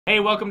Hey,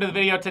 welcome to the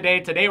video today.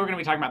 Today we're gonna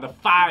be talking about the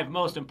 5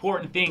 most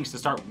important things to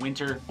start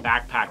winter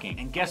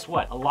backpacking. And guess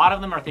what? A lot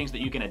of them are things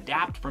that you can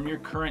adapt from your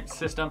current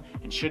system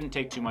and shouldn't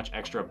take too much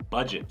extra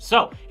budget.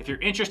 So if you're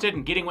interested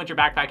in getting winter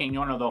backpacking and you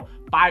wanna know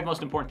the 5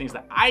 most important things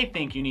that I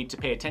think you need to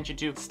pay attention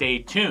to, stay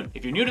tuned.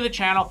 If you're new to the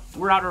channel,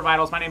 we're Outdoor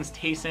Vitals. My name is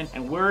Tayson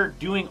and we're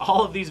doing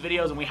all of these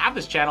videos and we have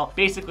this channel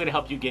basically to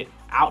help you get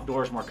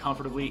outdoors more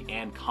comfortably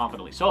and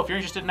confidently. So if you're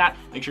interested in that,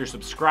 make sure you're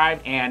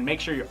subscribed and make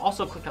sure you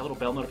also click that little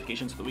bell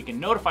notification so that we can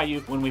notify you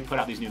when we put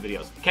out these new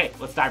videos. Okay,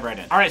 let's dive right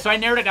in. All right, so I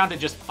narrowed it down to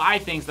just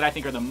 5 things that I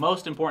think are the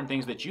most important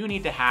things that you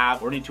need to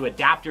have or need to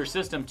adapt your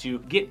system to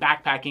get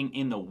backpacking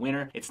in the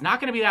winter. It's not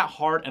gonna be that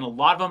hard and a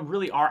lot of them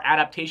really are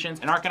adaptations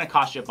and aren't gonna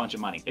cost you a bunch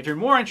of money. If you're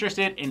more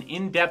interested in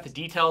in-depth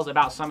details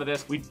about some of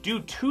this, we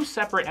do 2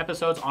 separate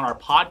episodes on our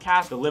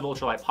podcast, the Live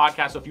Ultralight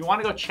podcast. So if you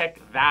wanna go check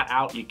that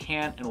out, you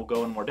can and we'll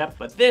go in more depth,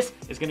 but this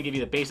is gonna give you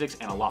the basics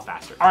and a lot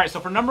faster. All right, so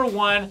for number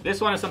 1, this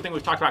one is something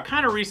we've talked about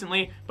kind of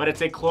recently, but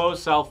it's a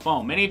closed cell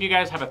foam. Many of you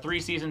guys have a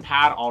 3-season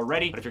pad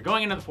already, but if you're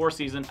going into the 4th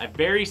season, a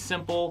very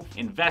simple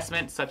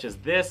investment such as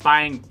this,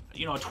 buying a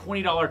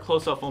 $20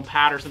 closed cell foam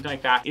pad or something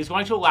like that, is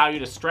going to allow you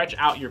to stretch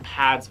out your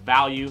pad's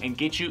value and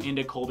get you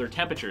into colder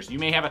temperatures. You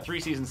may have a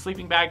 3-season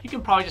sleeping bag. You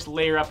can probably just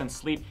layer up and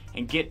sleep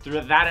and get through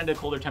that into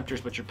colder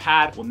temperatures, but your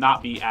pad will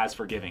not be as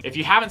forgiving. If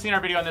you haven't seen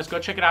our video on this, go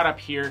check it out up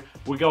here.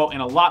 We go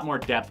in a lot more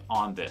depth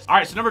on this. All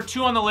right, so number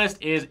 2 on the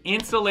list is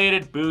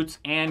insulated boots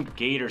and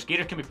gaiters.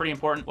 Gaiters can be pretty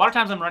important. A lot of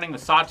times I'm running the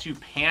sawtooth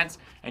pants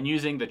and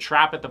using the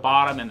trap at the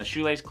bottom and the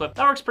shoelace clip.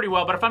 That works pretty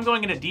well, but if I'm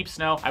going into deep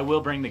snow, I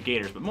will bring the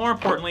gaiters. But more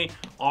importantly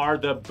are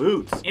the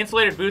boots.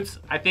 Insulated boots,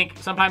 I think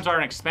sometimes are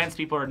an expense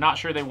people are not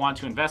sure they want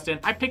to invest in.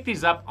 I picked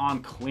these up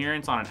on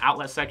clearance on an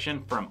outlet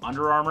section from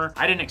Under Armour.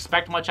 I didn't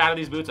expect much out of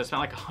these boots. I spent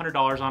like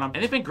 $100 on them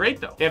and they've been great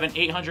though. They have an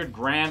 800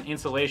 gram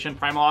insulation,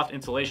 Primaloft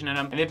insulation in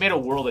them, and they've made a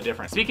world of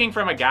difference. Speaking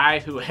from a guy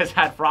who has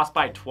had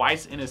frostbite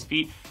twice in his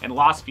feet and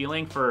lost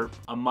feeling for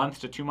a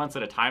month to 2 months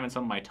at a time in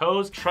some of my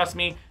toes, trust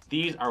me,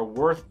 these are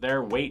worth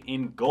their weight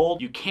in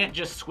gold. You can't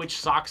just switch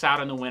socks out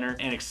in the winter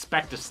and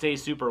expect to stay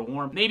super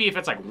warm. Maybe if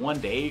it's like one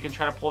day you can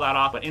try to pull that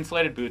off, but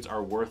insulated boots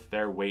are worth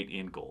their weight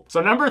in gold. So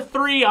number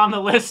 3 on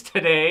the list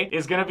today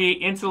is gonna be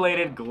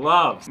insulated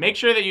gloves. Make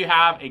sure that you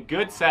have a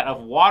good set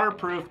of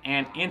waterproof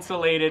and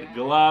insulated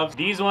gloves.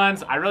 These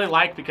ones I really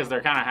like because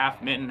they're kind of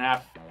half mitten,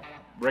 half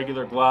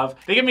regular glove.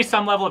 They give me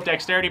some level of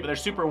dexterity, but they're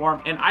super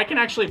warm. And I can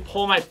actually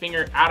pull my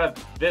finger out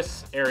of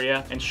this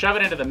area and shove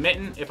it into the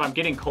mitten if I'm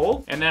getting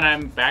cold. And then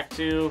I'm back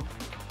to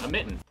a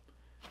mitten.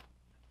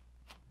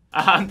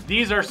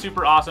 These are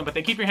super awesome, but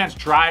they keep your hands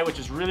dry, which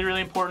is really,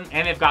 really important.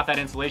 And they've got that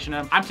insulation in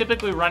them. I'm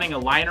typically running a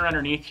liner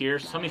underneath here.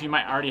 Some of you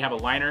might already have a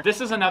liner.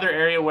 This is another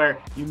area where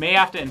you may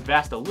have to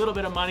invest a little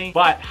bit of money,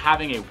 but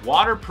having a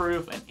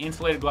waterproof and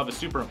insulated glove is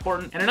super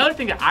important. And another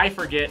thing that I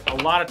forget a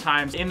lot of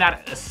times in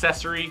that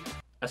accessory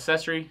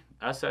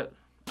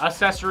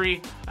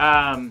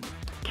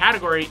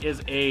category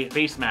is a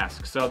face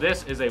mask. So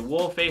this is a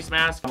wool face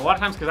mask. A lot of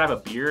times because I have a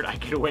beard, I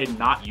get away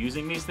not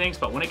using these things,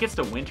 but when it gets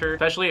to winter,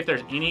 especially if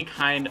there's any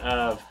kind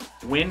of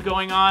wind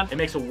going on, it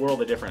makes a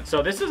world of difference.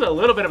 So this is a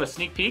little bit of a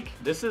sneak peek.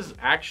 This is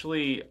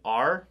actually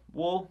our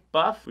wool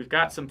buff. We've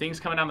got some things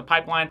coming down the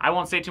pipeline. I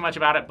won't say too much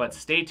about it, but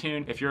stay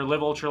tuned. If you're a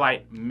Live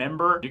Ultralight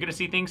member, you're gonna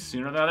see things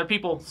sooner than other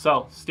people,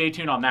 so stay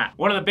tuned on that.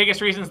 One of the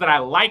biggest reasons that I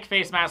like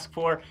face masks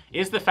for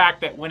is the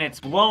fact that when it's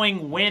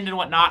blowing wind and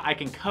whatnot, I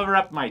can cover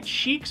up my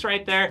cheeks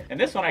right there, and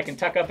this one I can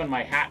tuck up in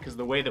my hat because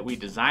the way that we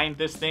designed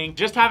this thing,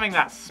 just having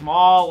that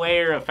small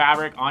layer of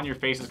fabric on your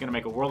face is gonna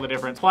make a world of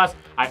difference. Plus,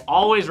 I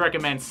always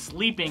recommend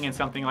sleeping in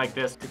something like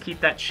this to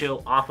keep that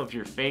chill off of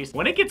your face.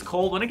 When it gets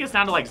cold, when it gets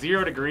down to like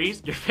 0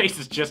 degrees, your face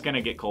is just gonna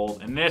get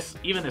cold, and this,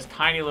 even this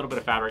tiny little bit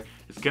of fabric,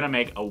 is gonna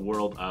make a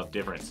world of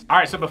difference. All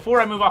right, so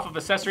before I move off of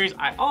accessories,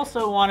 I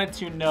also wanted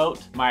to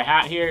note my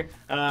hat here.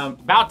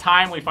 About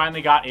time we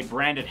finally got a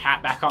branded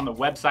hat back on the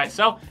website.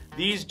 So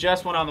these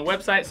just went on the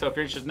website, so if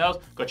you're interested in those,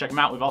 go check them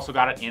out. We've also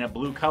got it in a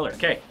blue color.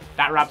 Okay,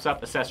 that wraps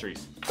up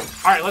accessories.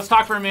 All right, let's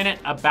talk for a minute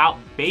about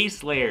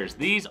base layers.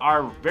 These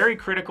are very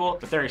critical,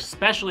 but they're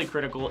especially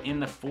critical in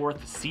the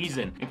 4th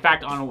season. In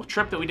fact, on a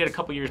trip that we did a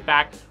couple years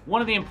back, one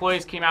of the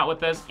employees came out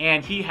with us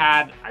and he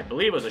had, I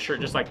believe it was a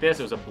shirt just like this.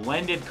 It was a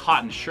blended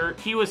cotton shirt.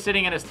 He was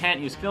sitting in his tent.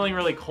 He was feeling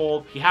really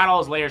cold. He had all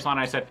his layers on.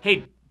 I said,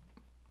 hey,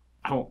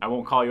 I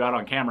won't call you out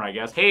on camera, I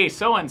guess. Hey,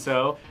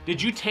 so-and-so, did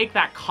you take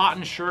that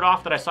cotton shirt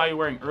off that I saw you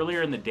wearing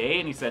earlier in the day?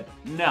 And he said,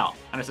 no.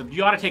 And I said,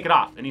 you ought to take it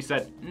off. And he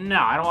said, no,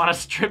 I don't want to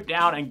strip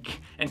down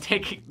and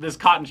take this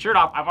cotton shirt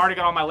off. I've already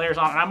got all my layers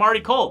on and I'm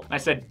already cold. And I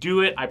said,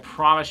 do it. I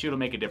promise you it'll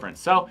make a difference.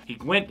 So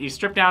he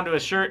stripped down to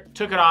his shirt,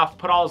 took it off,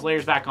 put all his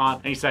layers back on,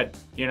 and he said,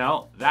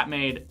 that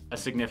made a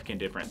significant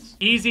difference.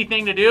 Easy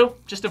thing to do,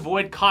 just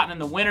avoid cotton in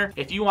the winter.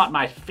 If you want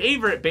my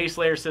favorite base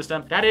layer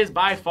system, that is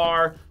by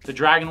far the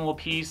Dragonwool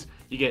piece.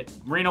 You get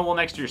merino wool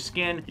next to your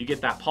skin. You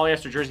get that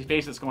polyester jersey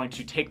face that's going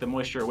to take the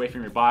moisture away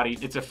from your body.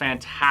 It's a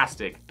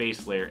fantastic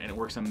base layer and it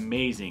works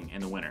amazing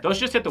in the winter. Those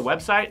just hit the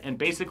website and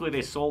basically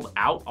they sold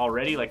out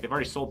already. Like they've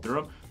already sold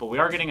through them, but we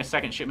are getting a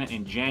second shipment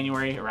in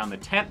January around the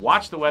 10th.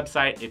 Watch the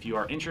website if you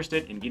are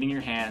interested in getting your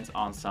hands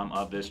on some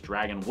of this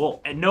dragon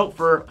wool. And note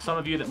for some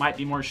of you that might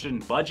be more interested in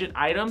budget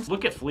items,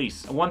 look at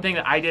fleece. And one thing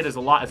that I did as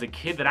a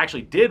kid that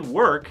actually did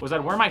work was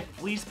I'd wear my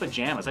fleece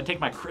pajamas. I'd take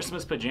my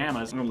Christmas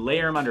pajamas and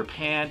layer them under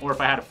pant, or if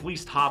I had a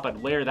fleece top, I'd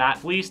layer that.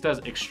 Fleece does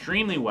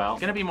extremely well. It's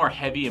gonna be more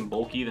heavy and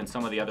bulky than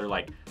some of the other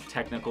like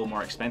technical,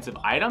 more expensive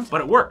items, but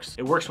it works.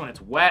 It works when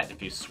it's wet.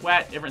 If you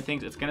sweat, different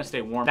things, it's gonna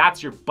stay warm.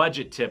 That's your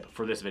budget tip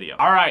for this video.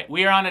 All right,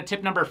 we are on to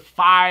tip number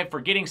 5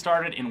 for getting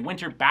started in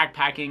winter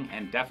backpacking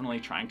and definitely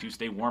trying to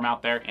stay warm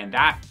out there. And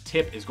that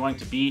tip is going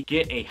to be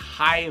get a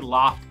high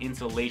loft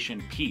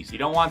insulation piece. You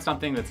don't want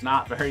something that's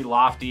not very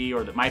lofty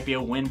or that might be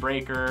a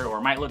windbreaker or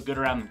might look good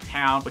around the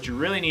town. What you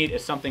really need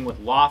is something with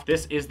loft.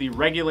 This is the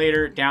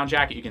regulator down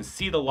jacket. You can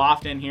see the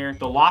loft in here.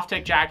 The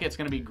Loft-Tech jacket's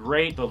gonna be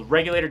great. The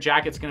regulator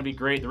jacket's gonna be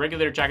great. The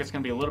regulator jacket's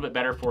gonna be a little bit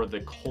better for the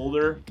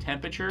colder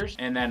temperatures.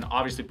 And then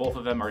obviously both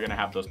of them are gonna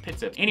have those pit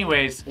zips.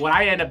 Anyways, what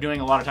I end up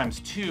doing a lot of times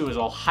too is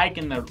I'll hike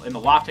in the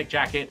Loft-Tech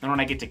jacket. Then when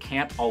I get to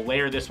camp, I'll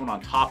layer this one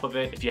on top of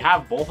it. If you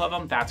have both of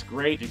them, that's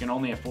great. If you can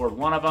only afford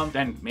one of them,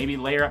 then maybe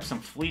layer up some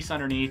fleece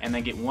underneath and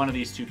then get one of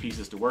these two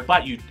pieces to work.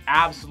 But you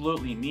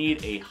absolutely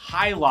need a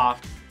high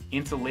loft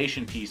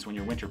insulation piece when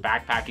you're winter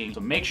backpacking, so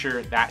make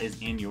sure that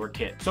is in your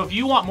kit. So if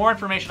you want more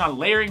information on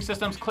layering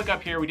systems, click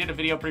up here. We did a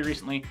video pretty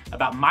recently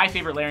about my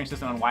favorite layering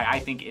system and why I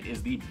think it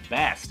is the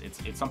best. It's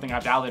something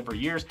I've dialed in for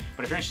years,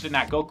 but if you're interested in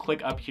that, go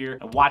click up here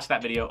and watch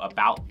that video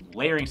about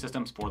layering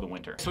systems for the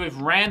winter. So we've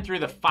ran through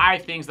the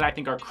 5 things that I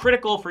think are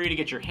critical for you to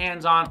get your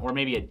hands on or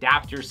maybe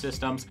adapt your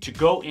systems to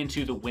go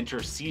into the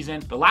winter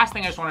season. The last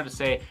thing I just wanted to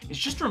say is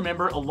just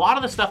remember a lot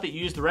of the stuff that you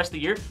use the rest of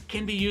the year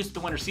can be used the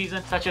winter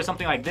season, such as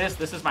something like this.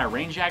 This is my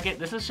rain jacket.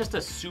 This is just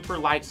a super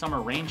light summer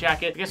rain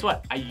jacket. Guess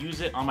what? I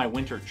use it on my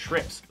winter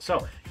trips.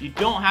 So you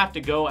don't have to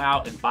go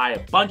out and buy a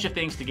bunch of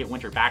things to get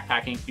winter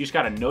backpacking. You just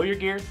gotta know your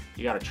gear,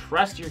 you gotta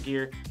trust your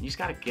gear, and you just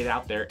gotta get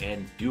out there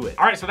and do it.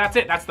 All right, so that's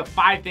it. That's the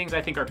 5 things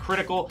I think are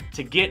critical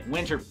to get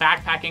winter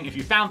backpacking. If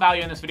you found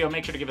value in this video,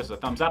 make sure to give us a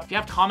thumbs up. If you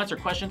have comments or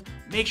questions,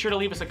 make sure to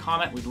leave us a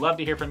comment. We'd love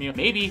to hear from you.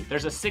 Maybe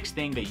there's a 6th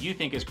thing that you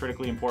think is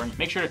critically important.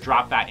 Make sure to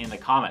drop that in the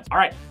comments. All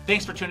right,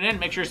 thanks for tuning in.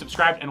 Make sure you're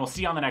subscribed, and we'll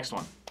see you on the next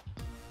one.